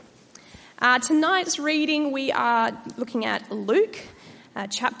Tonight's reading, we are looking at Luke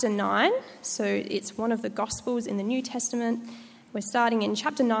chapter 9. So it's one of the Gospels in the New Testament. We're starting in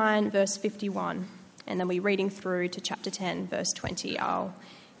chapter 9, verse 51, and then we're reading through to chapter 10, verse 20. I'll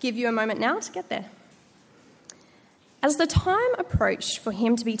give you a moment now to get there. As the time approached for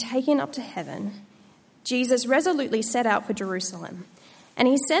him to be taken up to heaven, Jesus resolutely set out for Jerusalem, and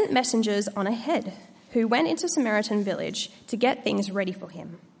he sent messengers on ahead who went into a Samaritan village to get things ready for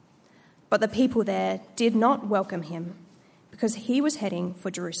him. But the people there did not welcome him because he was heading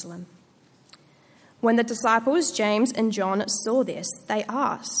for Jerusalem. When the disciples James and John saw this, they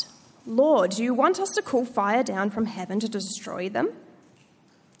asked, "Lord, do you want us to call fire down from heaven to destroy them?"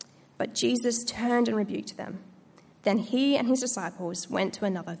 But Jesus turned and rebuked them. Then he and his disciples went to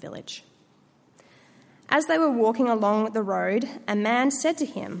another village. As they were walking along the road, a man said to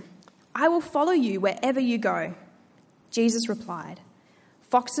him, "I will follow you wherever you go." Jesus replied,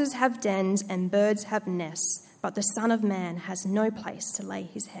 "Foxes have dens and birds have nests, but the Son of Man has no place to lay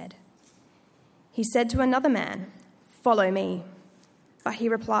his head." He said to another man, "Follow me." But he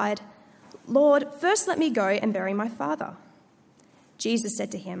replied, "Lord, first let me go and bury my father." Jesus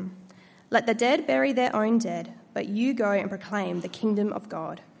said to him, "Let the dead bury their own dead, but you go and proclaim the kingdom of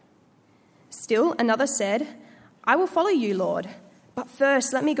God." Still another said, "I will follow you, Lord, but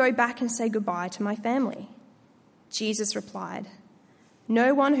first let me go back and say goodbye to my family." Jesus replied,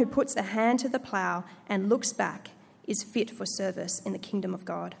 "No one who puts a hand to the plough and looks back is fit for service in the kingdom of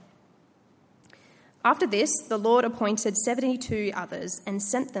God." After this, the Lord appointed 72 others and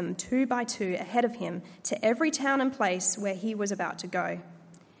sent them 2 by 2 ahead of him to every town and place where he was about to go.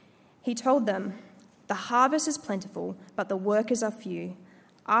 He told them, "The harvest is plentiful, but the workers are few.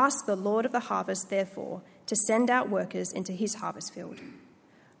 Ask the Lord of the harvest, therefore, to send out workers into his harvest field.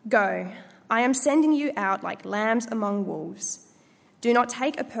 Go, I am sending you out like lambs among wolves. Do not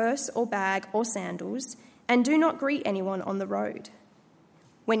take a purse or bag or sandals, and do not greet anyone on the road.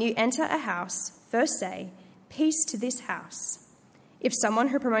 When you enter a house, first say, 'Peace to this house.' If someone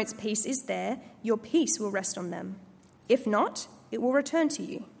who promotes peace is there, your peace will rest on them. If not, it will return to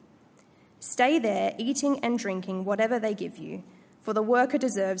you. Stay there, eating and drinking whatever they give you, for the worker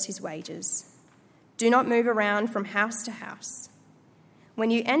deserves his wages. Do not move around from house to house.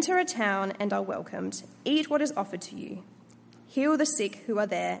 When you enter a town and are welcomed, eat what is offered to you. Heal the sick who are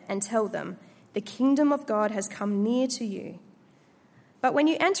there and tell them, 'The kingdom of God has come near to you.' But when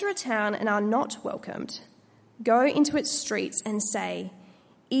you enter a town and are not welcomed, go into its streets and say,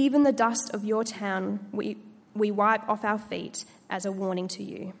 'Even the dust of your town we wipe off our feet as a warning to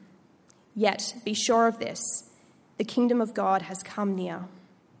you.' Yet be sure of this, the kingdom of God has come near.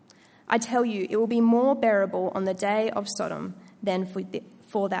 I tell you, it will be more bearable on the day of Sodom than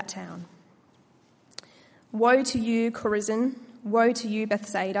for that town. Woe to you, Chorazin! Woe to you,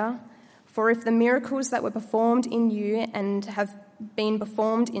 Bethsaida! For if the miracles that were performed in you and have been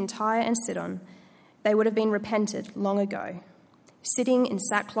performed in Tyre and Sidon, they would have been repented long ago, sitting in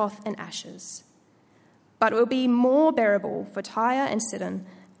sackcloth and ashes. But it will be more bearable for Tyre and Sidon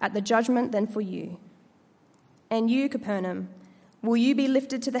at the judgment than for you. And you, Capernaum, will you be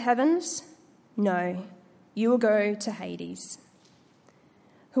lifted to the heavens? No, you will go to Hades.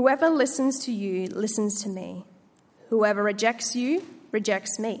 Whoever listens to you listens to me. Whoever rejects you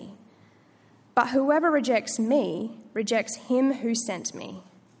rejects me. But whoever rejects me rejects him who sent me."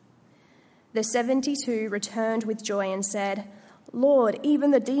 The 72 returned with joy and said, "Lord,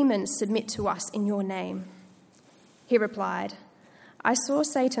 even the demons submit to us in your name." He replied, "I saw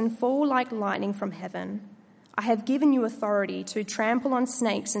Satan fall like lightning from heaven. I have given you authority to trample on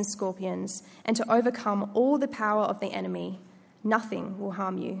snakes and scorpions and to overcome all the power of the enemy. Nothing will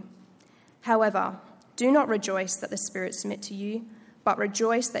harm you. However, do not rejoice that the spirits submit to you, but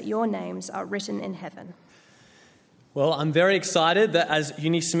rejoice that your names are written in heaven." Well, I'm very excited that as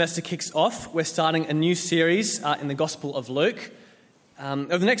uni semester kicks off, we're starting a new series in the Gospel of Luke.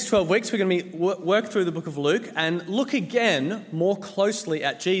 Over the next 12 weeks, we're going to work through the book of Luke and look again more closely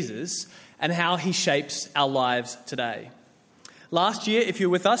at Jesus and how he shapes our lives today. Last year, if you're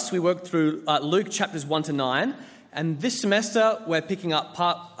with us, we worked through Luke chapters 1 to 9. And this semester, we're picking up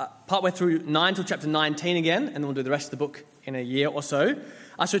partway through 9 till chapter 19 again, and then we'll do the rest of the book in a year or so.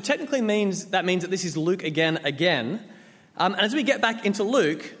 So it technically means that this is Luke again. And as we get back into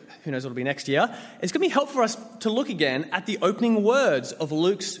Luke, who knows what it'll be next year, it's going to be helpful for us to look again at the opening words of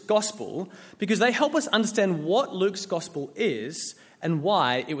Luke's gospel, because they help us understand what Luke's gospel is and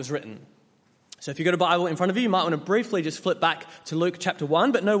why it was written. So if you've got a Bible in front of you, you might want to briefly just flip back to Luke chapter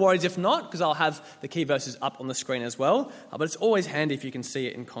 1, but no worries if not, because I'll have the key verses up on the screen as well. But it's always handy if you can see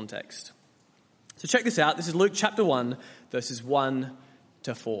it in context. So check this out. This is Luke chapter 1, verses 1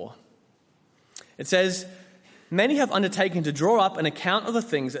 to 4. It says, "Many have undertaken to draw up an account of the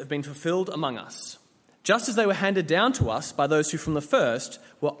things that have been fulfilled among us, just as they were handed down to us by those who from the first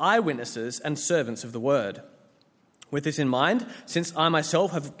were eyewitnesses and servants of the word. With this in mind, since I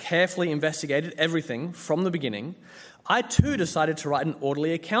myself have carefully investigated everything from the beginning, I too decided to write an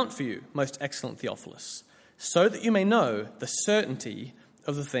orderly account for you, most excellent Theophilus, so that you may know the certainty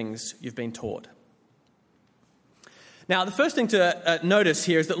of the things you've been taught." Now, the first thing to notice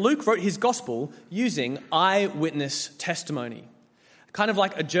here is that Luke wrote his gospel using eyewitness testimony. Kind of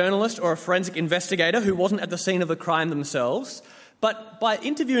like a journalist or a forensic investigator who wasn't at the scene of the crime themselves, but by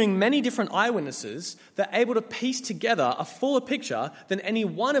interviewing many different eyewitnesses, they're able to piece together a fuller picture than any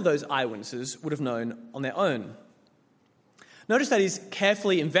one of those eyewitnesses would have known on their own. Notice that he's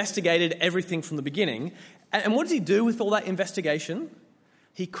carefully investigated everything from the beginning. And what does he do with all that investigation?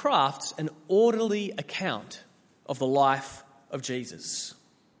 He crafts an orderly account of the life of Jesus.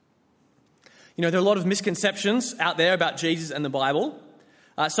 You know, there are a lot of misconceptions out there about Jesus and the Bible.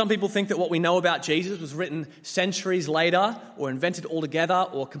 Some people think that what we know about Jesus was written centuries later or invented altogether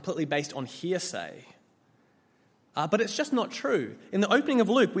or completely based on hearsay. But it's just not true. In the opening of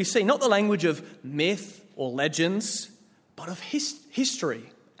Luke, we see not the language of myth or legends, but of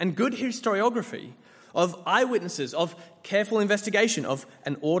history and good historiography, of eyewitnesses, of careful investigation, of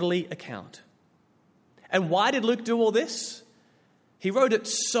an orderly account. And why did Luke do all this? He wrote it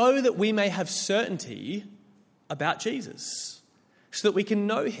so that we may have certainty about Jesus, so that we can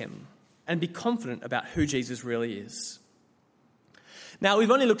know him and be confident about who Jesus really is. Now,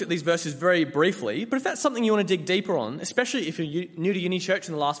 we've only looked at these verses very briefly, but if that's something you want to dig deeper on, especially if you're new to Uni Church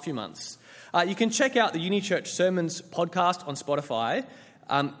in the last few months, you can check out the Uni Church Sermons podcast on Spotify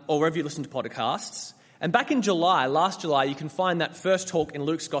or wherever you listen to podcasts. And back in last July, you can find that first talk in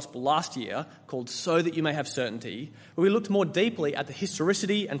Luke's Gospel last year called So That You May Have Certainty, where we looked more deeply at the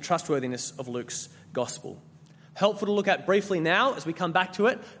historicity and trustworthiness of Luke's Gospel. Helpful to look at briefly now as we come back to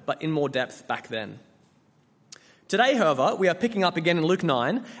it, but in more depth back then. Today, however, we are picking up again in Luke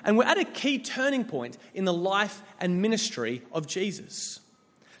 9, and we're at a key turning point in the life and ministry of Jesus.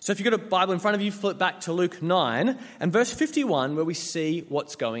 So if you've got a Bible in front of you, flip back to Luke 9 and verse 51, where we see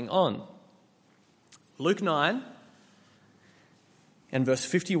what's going on. Luke 9 and verse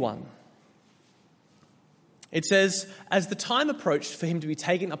 51. It says, "As the time approached for him to be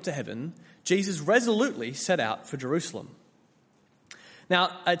taken up to heaven, Jesus resolutely set out for Jerusalem."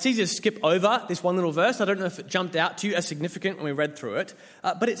 Now, it's easy to skip over this one little verse. I don't know if it jumped out to you as significant when we read through it,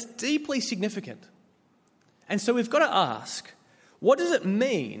 but it's deeply significant. And so we've got to ask, what does it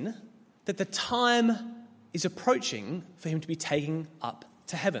mean that the time is approaching for him to be taken up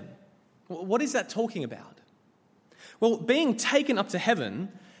to heaven? What is that talking about? Well, being taken up to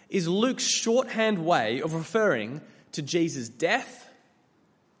heaven is Luke's shorthand way of referring to Jesus' death,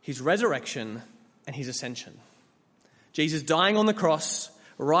 his resurrection, and his ascension. Jesus dying on the cross,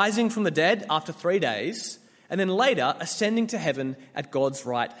 rising from the dead after 3 days, and then later ascending to heaven at God's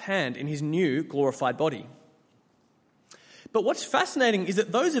right hand in his new glorified body. But what's fascinating is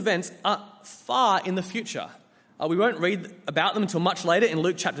that those events are far in the future. We won't read about them until much later in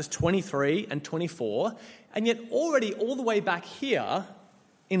Luke chapters 23 and 24. And yet already all the way back here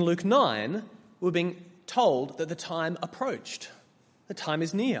in Luke 9, we're being told that the time approached. The time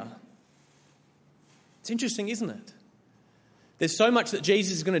is near. It's interesting, isn't it? There's so much that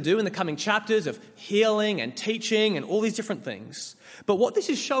Jesus is going to do in the coming chapters of healing and teaching and all these different things. But what this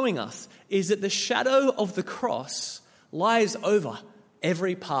is showing us is that the shadow of the cross lies over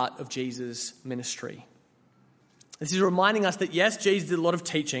every part of Jesus' ministry. This is reminding us that, yes, Jesus did a lot of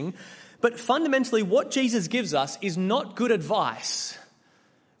teaching, but fundamentally what Jesus gives us is not good advice,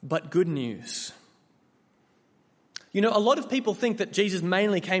 but good news. You know, a lot of people think that Jesus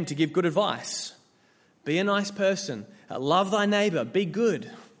mainly came to give good advice. Be a nice person, love thy neighbour, be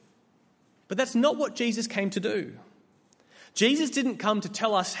good. But that's not what Jesus came to do. Jesus didn't come to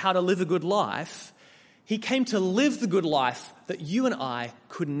tell us how to live a good life. He came to live the good life that you and I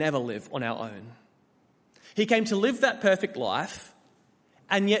could never live on our own. He came to live that perfect life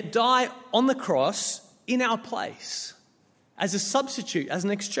and yet die on the cross in our place as a substitute, as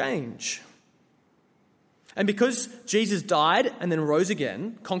an exchange. And because Jesus died and then rose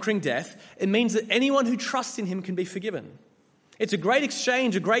again, conquering death, it means that anyone who trusts in him can be forgiven. It's a great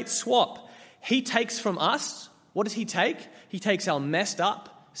exchange, a great swap. He takes from us, what does he take? He takes our messed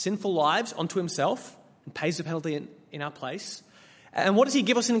up, sinful lives onto himself and pays the penalty in our place. And what does he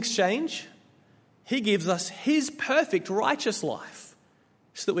give us in exchange? He gives us his perfect righteous life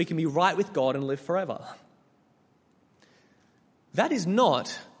so that we can be right with God and live forever. That is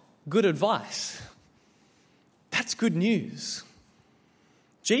not good advice. That's good news.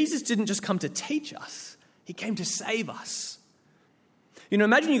 Jesus didn't just come to teach us, he came to save us. You know,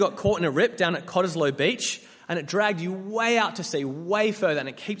 imagine you got caught in a rip down at Cottesloe Beach and it dragged you way out to sea, way further, and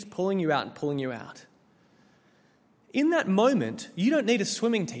it keeps pulling you out and pulling you out. In that moment, you don't need a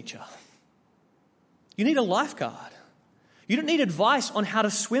swimming teacher. You need a lifeguard. You don't need advice on how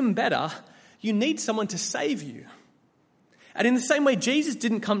to swim better. You need someone to save you. And in the same way, Jesus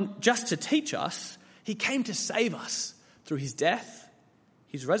didn't come just to teach us. He came to save us through his death,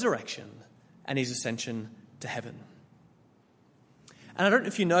 his resurrection, and his ascension to heaven. And I don't know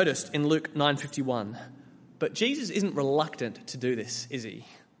if you noticed in Luke 9:51, but Jesus isn't reluctant to do this, is he?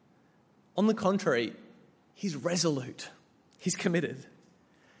 On the contrary, he's resolute. He's committed.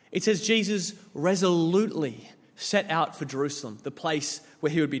 It says Jesus resolutely set out for Jerusalem, the place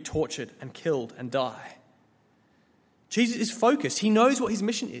where he would be tortured and killed and die. Jesus is focused. He knows what his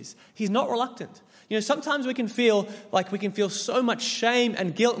mission is. He's not reluctant. You know, sometimes we can feel so much shame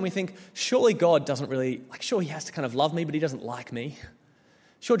and guilt, and we think, surely God doesn't really, sure he has to kind of love me, but he doesn't like me.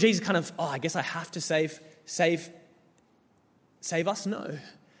 Sure, Jesus kind of, I guess I have to save us. No.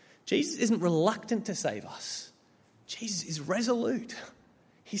 Jesus isn't reluctant to save us. Jesus is resolute.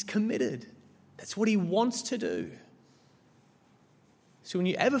 He's committed. That's what he wants to do. So when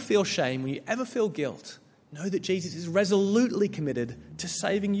you ever feel shame, when you ever feel guilt, know that Jesus is resolutely committed to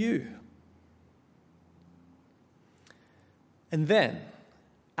saving you. And then,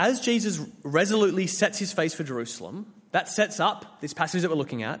 as Jesus resolutely sets his face for Jerusalem, that sets up this passage that we're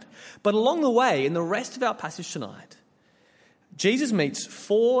looking at. But along the way, in the rest of our passage tonight, Jesus meets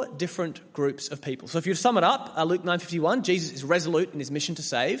 4 different groups of people. So if you sum it up, Luke 9:51, Jesus is resolute in his mission to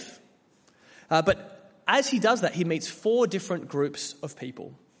save. But as he does that, he meets 4 different groups of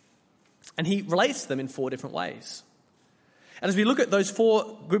people. And he relates to them in 4 different ways. And as we look at those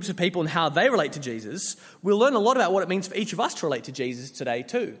 4 groups of people and how they relate to Jesus, we'll learn a lot about what it means for each of us to relate to Jesus today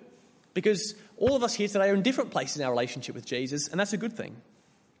too. Because all of us here today are in different places in our relationship with Jesus, and that's a good thing.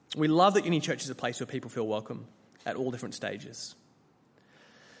 We love that Uni Church is a place where people feel welcome at all different stages.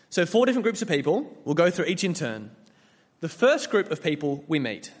 So 4 different groups of people. We'll go through each in turn. The first group of people we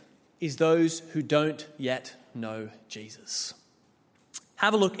meet is those who don't yet know Jesus.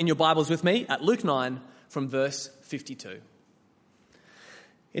 Have a look in your Bibles with me at Luke 9 from verse 52.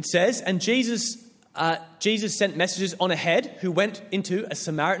 It says, and Jesus sent messengers on ahead who went into a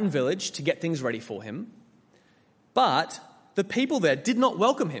Samaritan village to get things ready for him. But the people there did not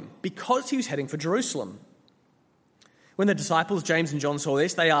welcome him because he was heading for Jerusalem. When the disciples, James and John, saw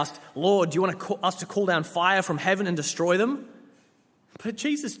this, they asked, Lord, do you want us to call down fire from heaven and destroy them? But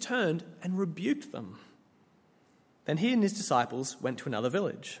Jesus turned and rebuked them. Then he and his disciples went to another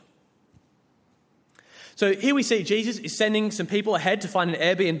village. So here we see Jesus is sending some people ahead to find an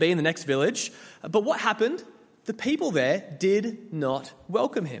Airbnb in the next village. But what happened? The people there did not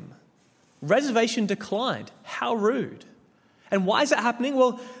welcome him. Reservation declined. How rude. And why is that happening?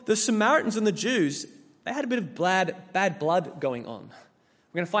 Well, the Samaritans and the Jews, they had a bit of bad blood going on.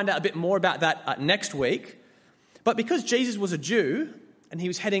 We're going to find out a bit more about that next week. But because Jesus was a Jew and he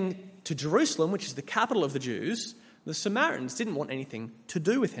was heading to Jerusalem, which is the capital of the Jews, the Samaritans didn't want anything to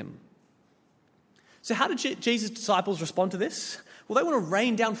do with him. So how did Jesus' disciples respond to this? Well, they want to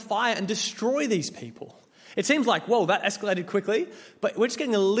rain down fire and destroy these people. It seems like, whoa, that escalated quickly, but we're just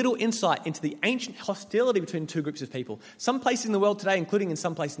getting a little insight into the ancient hostility between 2 groups of people. Some places in the world today, including in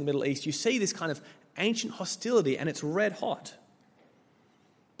some places in the Middle East, you see this kind of ancient hostility and it's red hot.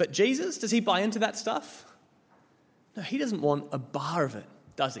 But Jesus, does he buy into that stuff? No, he doesn't want a bar of it,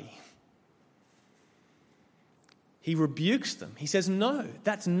 does he? He rebukes them. He says, no,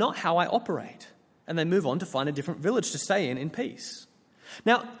 that's not how I operate. And they move on to find a different village to stay in peace.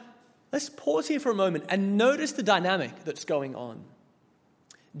 Now, let's pause here for a moment and notice the dynamic that's going on.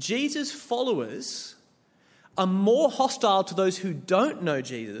 Jesus' followers are more hostile to those who don't know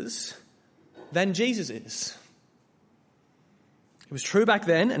Jesus than Jesus is. It was true back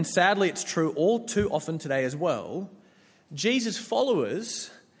then, and sadly it's true all too often today as well. Jesus' followers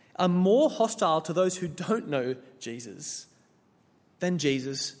are more hostile to those who don't know Jesus than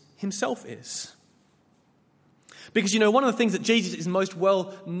Jesus himself is. Because, one of the things that Jesus is most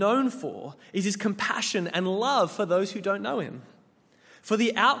well known for is his compassion and love for those who don't know him. For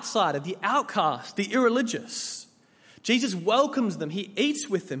the outsider, the outcast, the irreligious. Jesus welcomes them. He eats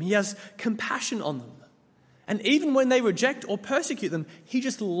with them. He has compassion on them. And even when they reject or persecute them, he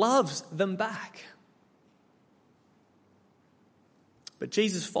just loves them back. But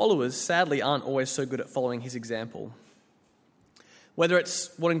Jesus' followers, sadly, aren't always so good at following his example. Whether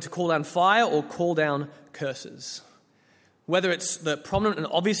it's wanting to call down fire or call down curses. Whether it's the prominent and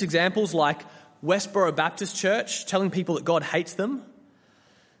obvious examples like Westboro Baptist Church telling people that God hates them.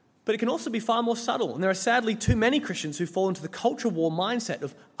 But it can also be far more subtle. And there are sadly too many Christians who fall into the culture war mindset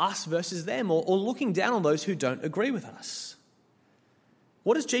of us versus them, or looking down on those who don't agree with us.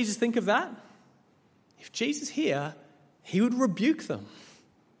 What does Jesus think of that? If Jesus here, he would rebuke them.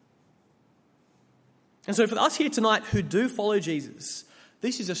 And so for us here tonight who do follow Jesus,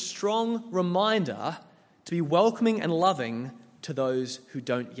 this is a strong reminder to be welcoming and loving to those who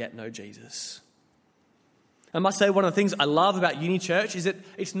don't yet know Jesus. I must say one of the things I love about Uni Church is that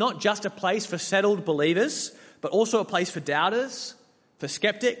it's not just a place for settled believers, but also a place for doubters, for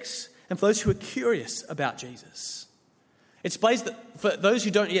skeptics, and for those who are curious about Jesus. It's a place that for those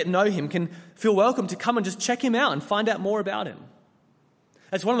who don't yet know him can feel welcome to come and just check him out and find out more about him.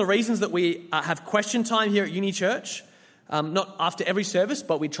 It's one of the reasons that we have question time here at Uni Church. Not after every service,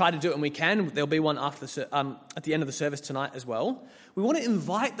 but we try to do it when we can. There'll be one at the end of the service tonight as well. We want to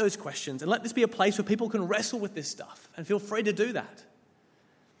invite those questions and let this be a place where people can wrestle with this stuff, and feel free to do that.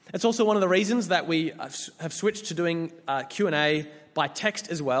 It's also one of the reasons that we have switched to doing Q&A by text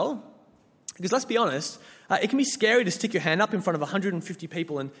as well. Because let's be honest, it can be scary to stick your hand up in front of 150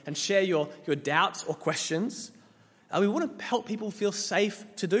 people and share your doubts or questions. We want to help people feel safe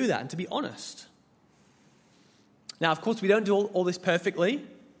to do that and to be honest. Now, of course, we don't do all this perfectly,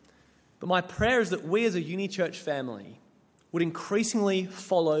 but my prayer is that we as a Uni Church family would increasingly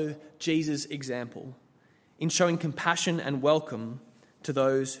follow Jesus' example in showing compassion and welcome to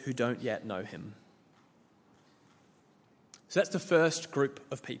those who don't yet know him. So that's the first group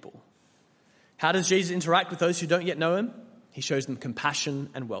of people. How does Jesus interact with those who don't yet know him? He shows them compassion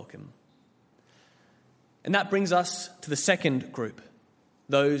and welcome. And that brings us to the second group,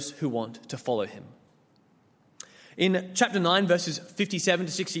 those who want to follow him. In chapter 9, verses 57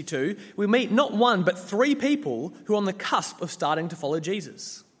 to 62, we meet not one but three people who are on the cusp of starting to follow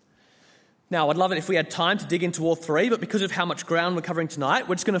Jesus. Now, I'd love it if we had time to dig into all three, but because of how much ground we're covering tonight,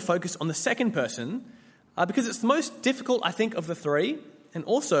 we're just going to focus on the second person, because it's the most difficult, I think, of the three, and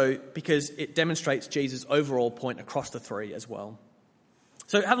also because it demonstrates Jesus' overall point across the three as well.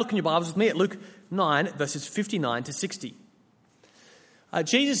 So have a look in your Bibles with me at Luke 9, verses 59 to 60.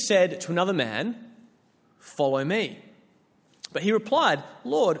 Jesus said to another man, "Follow me." But he replied,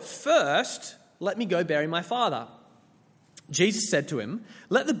 "Lord, first let me go bury my father." Jesus said to him,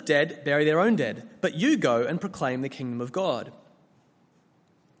 "Let the dead bury their own dead, but you go and proclaim the kingdom of God."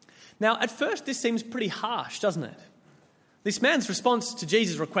 Now, at first, this seems pretty harsh, doesn't it? This man's response to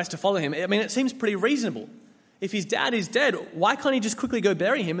Jesus' request to follow him, it seems pretty reasonable. If his dad is dead, why can't he just quickly go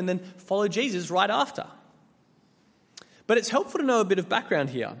bury him and then follow Jesus right after? But it's helpful to know a bit of background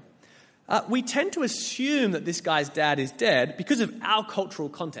here. We tend to assume that this guy's dad is dead because of our cultural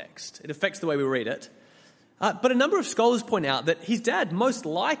context. It affects the way we read it. But a number of scholars point out that his dad most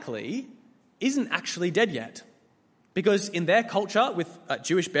likely isn't actually dead yet. Because in their culture, with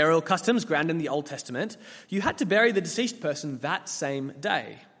Jewish burial customs grounded in the Old Testament, you had to bury the deceased person that same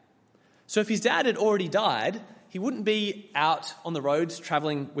day. So if his dad had already died, he wouldn't be out on the roads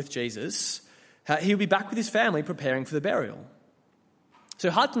travelling with Jesus. He would be back with his family preparing for the burial. So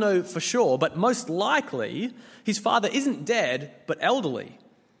hard to know for sure, but most likely his father isn't dead, but elderly.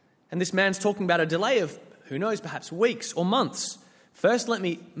 And this man's talking about a delay of, who knows, perhaps weeks or months. First, let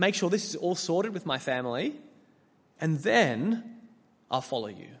me make sure this is all sorted with my family, and then I'll follow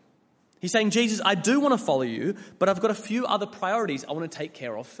you. He's saying, Jesus, I do want to follow you, but I've got a few other priorities I want to take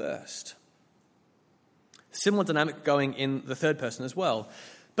care of first. Similar dynamic going in the third person as well.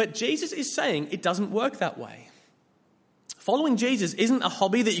 But Jesus is saying it doesn't work that way. Following Jesus isn't a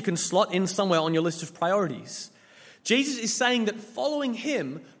hobby that you can slot in somewhere on your list of priorities. Jesus is saying that following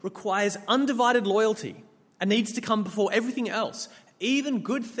him requires undivided loyalty and needs to come before everything else, even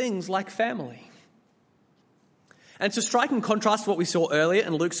good things like family. And it's a striking contrast to what we saw earlier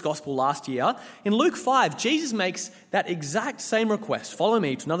in Luke's gospel last year. In Luke 5, Jesus makes that exact same request, follow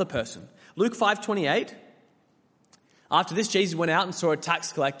me, to another person. Luke 5:28. After this, Jesus went out and saw a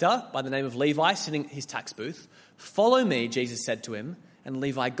tax collector by the name of Levi sitting at his tax booth. "Follow me," Jesus said to him, and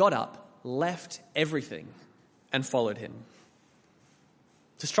Levi got up, left everything, and followed him.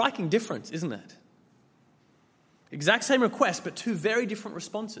 It's a striking difference, isn't it? Exact same request, but two very different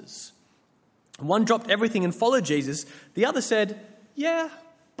responses. One dropped everything and followed Jesus. The other said, "Yeah,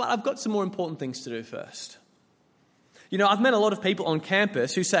 but I've got some more important things to do first." You know, I've met a lot of people on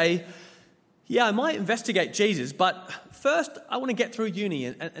campus who say, "Yeah, I might investigate Jesus, but first I want to get through uni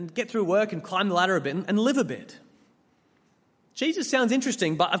and get through work and climb the ladder a bit and live a bit. Jesus sounds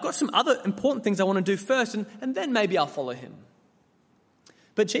interesting, but I've got some other important things I want to do first, and then maybe I'll follow him."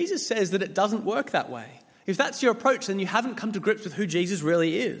 But Jesus says that it doesn't work that way. If that's your approach, then you haven't come to grips with who Jesus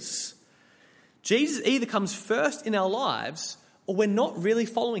really is. Jesus either comes first in our lives, or we're not really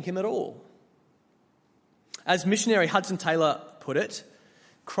following him at all. As missionary Hudson Taylor put it,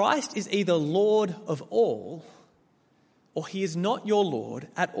 Christ is either Lord of all, or he is not your Lord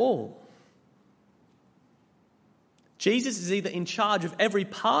at all. Jesus is either in charge of every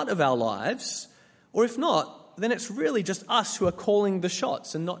part of our lives, or if not, then it's really just us who are calling the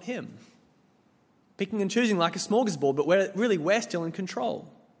shots and not him. Picking and choosing like a smorgasbord, but we're still in control.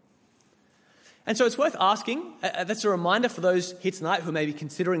 And so it's worth asking, that's a reminder for those here tonight who may be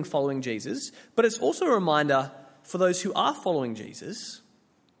considering following Jesus, but it's also a reminder for those who are following Jesus.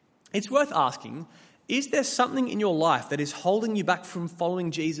 It's worth asking, is there something in your life that is holding you back from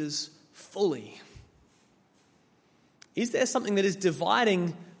following Jesus fully? Is there something that is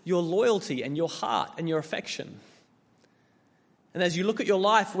dividing your loyalty and your heart and your affection? And as you look at your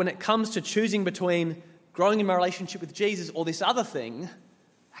life, when it comes to choosing between growing in my relationship with Jesus or this other thing,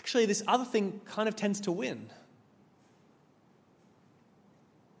 actually this other thing kind of tends to win.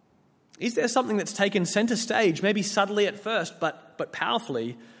 Is there something that's taken center stage, maybe subtly at first, but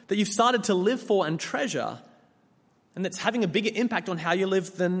powerfully, that you've started to live for and treasure, and that's having a bigger impact on how you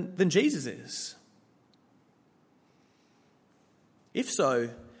live than Jesus is? If so,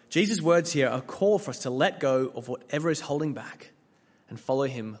 Jesus' words here are a call for us to let go of whatever is holding back and follow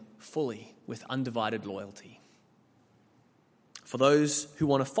him fully with undivided loyalty. For those who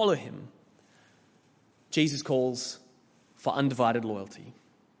want to follow him, Jesus calls for undivided loyalty.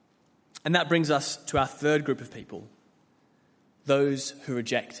 And that brings us to our third group of people, those who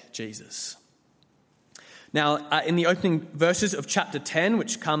reject Jesus. Now, in the opening verses of chapter 10,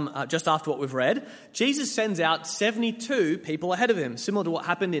 which come just after what we've read, Jesus sends out 72 people ahead of him, similar to what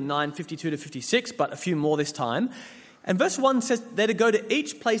happened in 9:52 to 56, but a few more this time. And verse 1 says they're to go to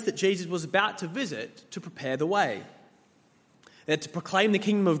each place that Jesus was about to visit to prepare the way. They're to proclaim the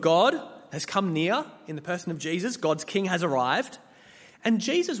kingdom of God has come near in the person of Jesus. God's king has arrived. And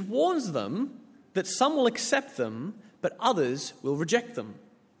Jesus warns them that some will accept them, but others will reject them.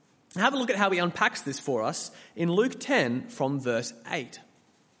 Have a look at how he unpacks this for us in Luke 10 from verse 8.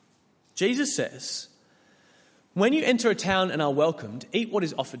 Jesus says, "When you enter a town and are welcomed, eat what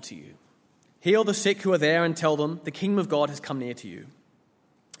is offered to you. Heal the sick who are there and tell them the kingdom of God has come near to you.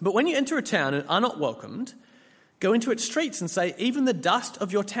 But when you enter a town and are not welcomed, go into its streets and say, even the dust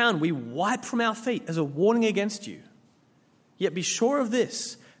of your town we wipe from our feet as a warning against you. Yet be sure of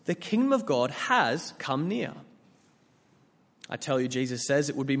this, the kingdom of God has come near. I tell you," Jesus says,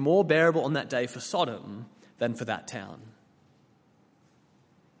 "it would be more bearable on that day for Sodom than for that town."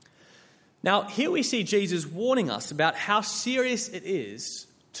 Now, here we see Jesus warning us about how serious it is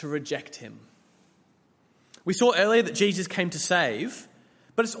to reject him. We saw earlier that Jesus came to save,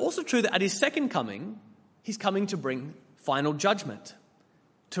 but it's also true that at his second coming, he's coming to bring final judgment,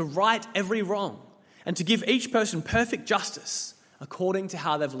 to right every wrong, and to give each person perfect justice according to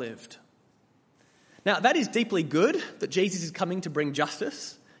how they've lived. Now, that is deeply good that Jesus is coming to bring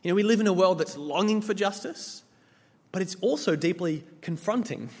justice. You know, we live in a world that's longing for justice, but it's also deeply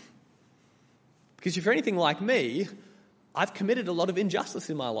confronting. Because if you're anything like me, I've committed a lot of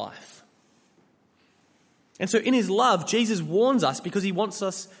injustice in my life. And so in his love, Jesus warns us because he wants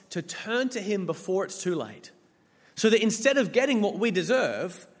us to turn to him before it's too late. So that instead of getting what we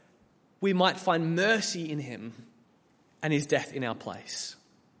deserve, we might find mercy in him and his death in our place.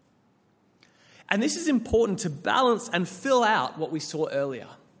 And this is important to balance and fill out what we saw earlier.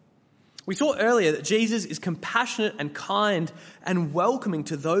 We saw earlier that Jesus is compassionate and kind and welcoming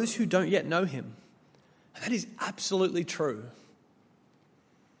to those who don't yet know him. And that is absolutely true.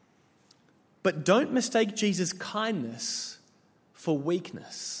 But don't mistake Jesus' kindness for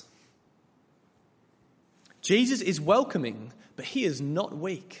weakness. Jesus is welcoming, but he is not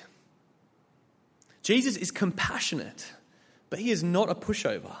weak. Jesus is compassionate, but he is not a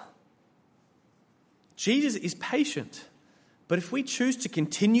pushover. Jesus is patient, but if we choose to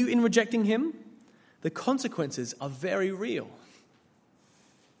continue in rejecting him, the consequences are very real.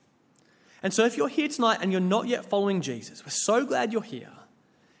 And so if you're here tonight and you're not yet following Jesus, we're so glad you're here.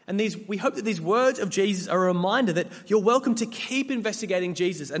 And we hope that these words of Jesus are a reminder that you're welcome to keep investigating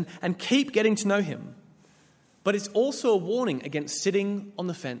Jesus and keep getting to know him. But it's also a warning against sitting on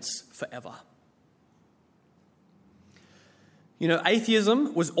the fence forever. You know,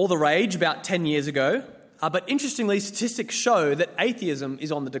 atheism was all the rage about 10 years ago, but interestingly, statistics show that atheism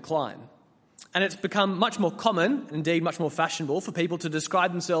is on the decline. And it's become much more common, indeed much more fashionable, for people to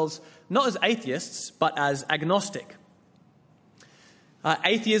describe themselves not as atheists, but as agnostic.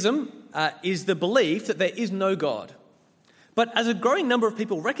 Atheism is the belief that there is no God. But as a growing number of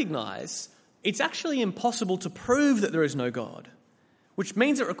people recognise, it's actually impossible to prove that there is no God, which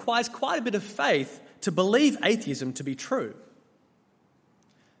means it requires quite a bit of faith to believe atheism to be true.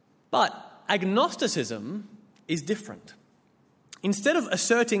 But agnosticism is different. Instead of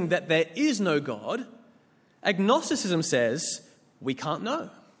asserting that there is no God, agnosticism says we can't know.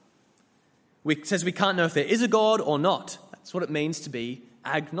 It says we can't know if there is a God or not. That's what it means to be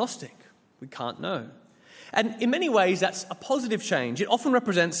agnostic. We can't know. And in many ways, that's a positive change. It often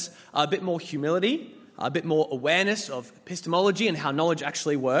represents a bit more humility, a bit more awareness of epistemology and how knowledge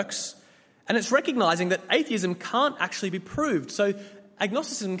actually works. And it's recognizing that atheism can't actually be proved. So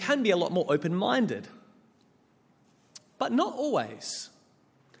agnosticism can be a lot more open-minded. But not always.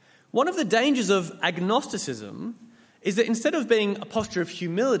 One of the dangers of agnosticism is that instead of being a posture of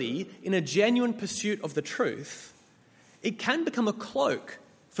humility in a genuine pursuit of the truth, it can become a cloak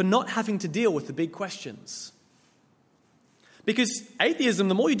for not having to deal with the big questions. Because atheism,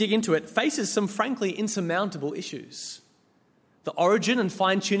 the more you dig into it, faces some frankly insurmountable issues. The origin and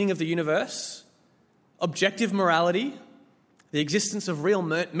fine-tuning of the universe, objective morality, the existence of real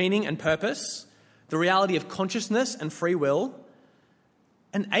meaning and purpose, the reality of consciousness and free will.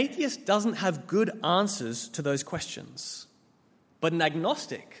 An atheist doesn't have good answers to those questions. But an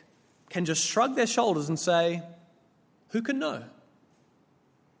agnostic can just shrug their shoulders and say, who can know?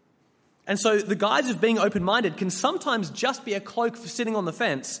 And so the guise of being open-minded can sometimes just be a cloak for sitting on the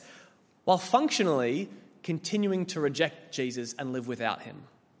fence while functionally continuing to reject Jesus and live without him.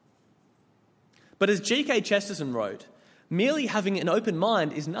 But as G.K. Chesterton wrote, merely having an open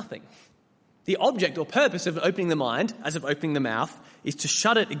mind is nothing. The object or purpose of opening the mind, as of opening the mouth, is to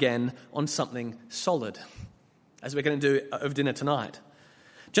shut it again on something solid, as we're going to do over dinner tonight.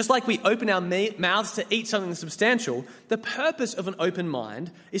 Just like we open our mouths to eat something substantial, the purpose of an open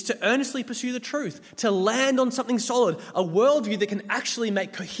mind is to earnestly pursue the truth, to land on something solid, a worldview that can actually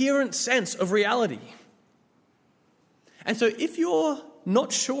make coherent sense of reality. And so if you're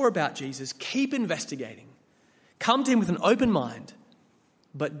not sure about Jesus, keep investigating. Come to him with an open mind,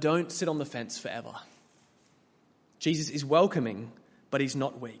 but don't sit on the fence forever. Jesus is welcoming, but he's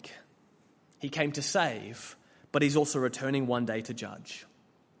not weak. He came to save, but he's also returning one day to judge.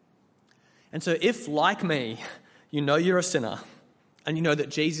 And so if, like me, you know you're a sinner and you know that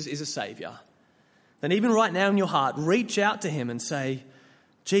Jesus is a saviour, then even right now in your heart, reach out to him and say,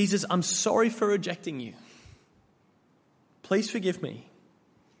 Jesus, I'm sorry for rejecting you. Please forgive me.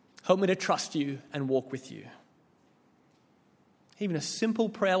 Help me to trust you and walk with you. Even a simple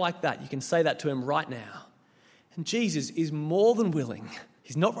prayer like that, you can say that to him right now. And Jesus is more than willing.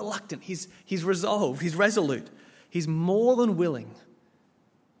 He's not reluctant. He's resolved. He's resolute. He's more than willing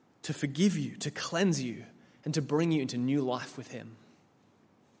to forgive you, to cleanse you, and to bring you into new life with him.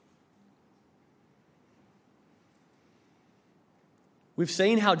 We've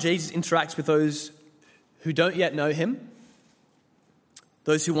seen how Jesus interacts with those who don't yet know him,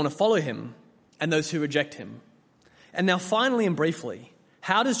 those who want to follow him, and those who reject him. And now finally and briefly,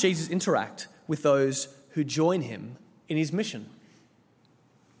 how does Jesus interact with those who join him in his mission?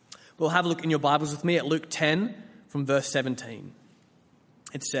 Well, have a look in your Bibles with me at Luke 10 from verse 17.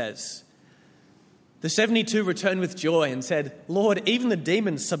 It says, "The 72 returned with joy and said, 'Lord, even the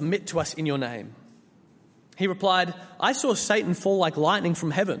demons submit to us in your name.' He replied, 'I saw Satan fall like lightning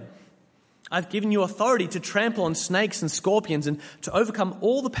from heaven. I've given you authority to trample on snakes and scorpions and to overcome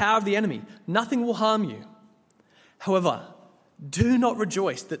all the power of the enemy. Nothing will harm you. However, do not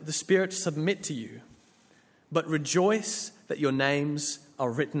rejoice that the spirits submit to you, but rejoice that your names are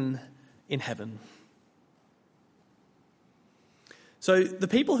written in heaven.'" So the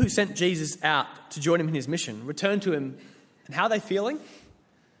people who sent Jesus out to join him in his mission return to him, and how are they feeling?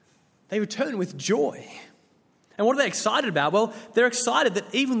 They return with joy. And what are they excited about? Well, they're excited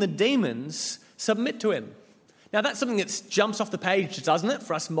that even the demons submit to him. Now, that's something that jumps off the page, doesn't it,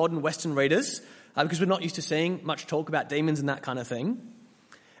 for us modern Western readers, because we're not used to seeing much talk about demons and that kind of thing.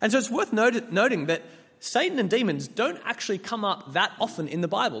 And so it's worth noting that Satan and demons don't actually come up that often in the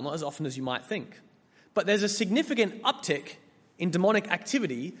Bible, not as often as you might think. But there's a significant uptick in demonic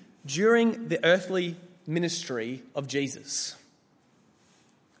activity during the earthly ministry of Jesus.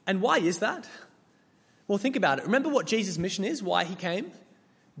 And why is that? Well, think about it. Remember what Jesus' mission is, why he came?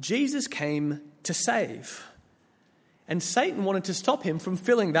 Jesus came to save. And Satan wanted to stop him from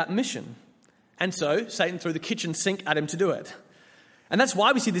filling that mission. And so Satan threw the kitchen sink at him to do it. And that's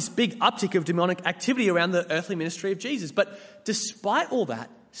why we see this big uptick of demonic activity around the earthly ministry of Jesus. But despite all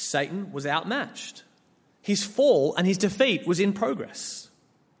that, Satan was outmatched. His fall and his defeat was in progress.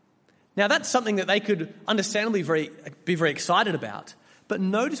 Now, that's something that they could understandably be very excited about. But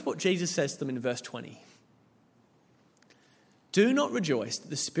notice what Jesus says to them in verse 20. "Do not rejoice that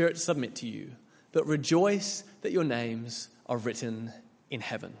the spirits submit to you, but rejoice that your names are written in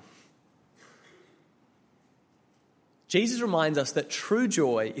heaven." Jesus reminds us that true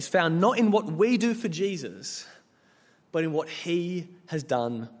joy is found not in what we do for Jesus, but in what he has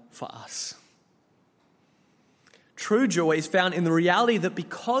done for us. True joy is found in the reality that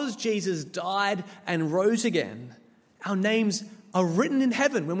because Jesus died and rose again, our names are written in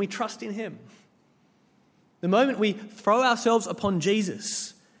heaven when we trust in him. The moment we throw ourselves upon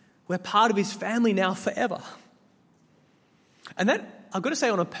Jesus, we're part of his family now forever. And that, I've got to say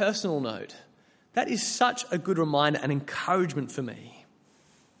on a personal note, that is such a good reminder and encouragement for me.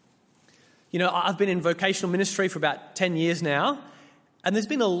 You know, I've been in vocational ministry for about 10 years now, and there's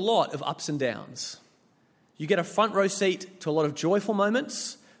been a lot of ups and downs. You get a front row seat to a lot of joyful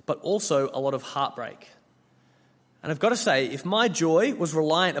moments, but also a lot of heartbreak. And I've got to say, if my joy was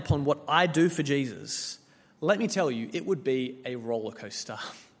reliant upon what I do for Jesus, let me tell you, it would be a roller coaster.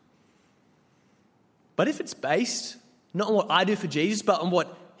 But if it's based not on what I do for Jesus, but on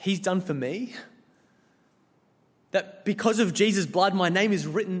what he's done for me, that because of Jesus' blood, my name is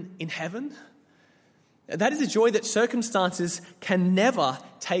written in heaven, that is a joy that circumstances can never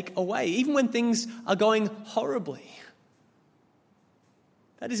take away, even when things are going horribly.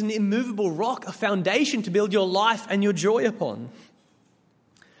 That is an immovable rock, a foundation to build your life and your joy upon.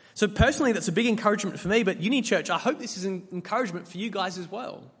 So personally, that's a big encouragement for me, but Uni Church, I hope this is an encouragement for you guys as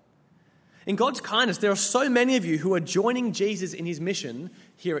well. In God's kindness, there are so many of you who are joining Jesus in his mission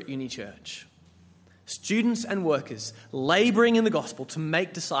here at Uni Church. Students and workers labouring in the gospel to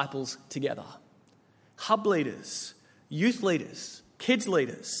make disciples together. Hub leaders, youth leaders, kids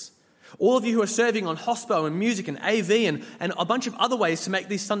leaders, all of you who are serving on hospo and music and AV and a bunch of other ways to make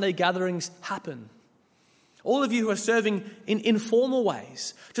these Sunday gatherings happen. All of you who are serving in informal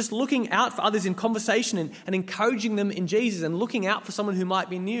ways, just looking out for others in conversation and encouraging them in Jesus and looking out for someone who might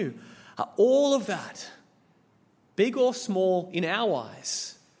be new. All of that, big or small in our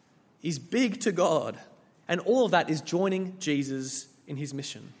eyes, is big to God. And all of that is joining Jesus in his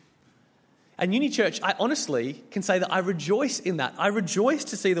mission. And Uni Church, I honestly can say that I rejoice in that. I rejoice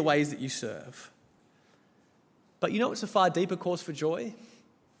to see the ways that you serve. But you know what's a far deeper cause for joy?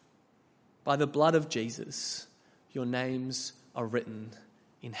 By the blood of Jesus, your names are written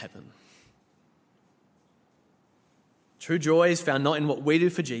in heaven. True joy is found not in what we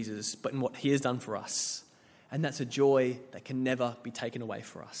do for Jesus, but in what he has done for us. And that's a joy that can never be taken away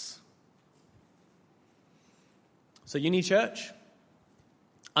for us. So Uni Church,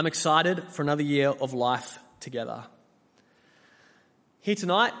 I'm excited for another year of life together. Here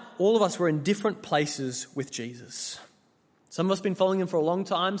tonight, all of us were in different places with Jesus. Some of us have been following him for a long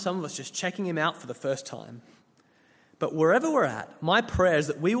time, some of us just checking him out for the first time. But wherever we're at, my prayer is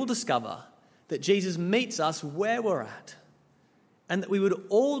that we will discover that Jesus meets us where we're at, and that we would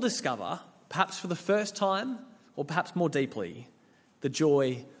all discover, perhaps for the first time, or perhaps more deeply, the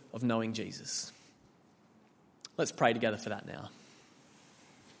joy of knowing Jesus. Let's pray together for that now.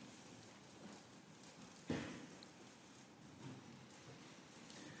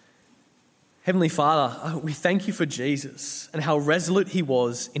 Heavenly Father, we thank you for Jesus and how resolute he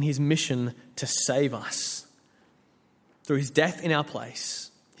was in his mission to save us. Through his death in our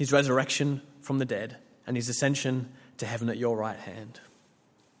place, his resurrection from the dead, and his ascension to heaven at your right hand.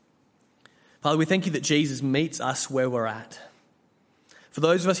 Father, we thank you that Jesus meets us where we're at. For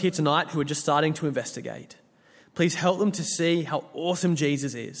those of us here tonight who are just starting to investigate, please help them to see how awesome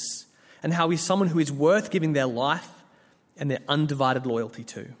Jesus is and how he's someone who is worth giving their life and their undivided loyalty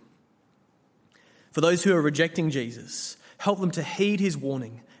to. For those who are rejecting Jesus, help them to heed his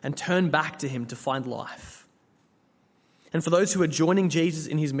warning and turn back to him to find life. And for those who are joining Jesus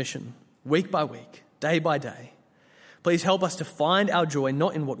in his mission, week by week, day by day, please help us to find our joy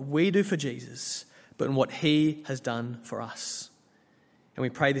not in what we do for Jesus, but in what he has done for us. And we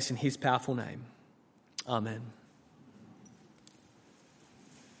pray this in his powerful name. Amen.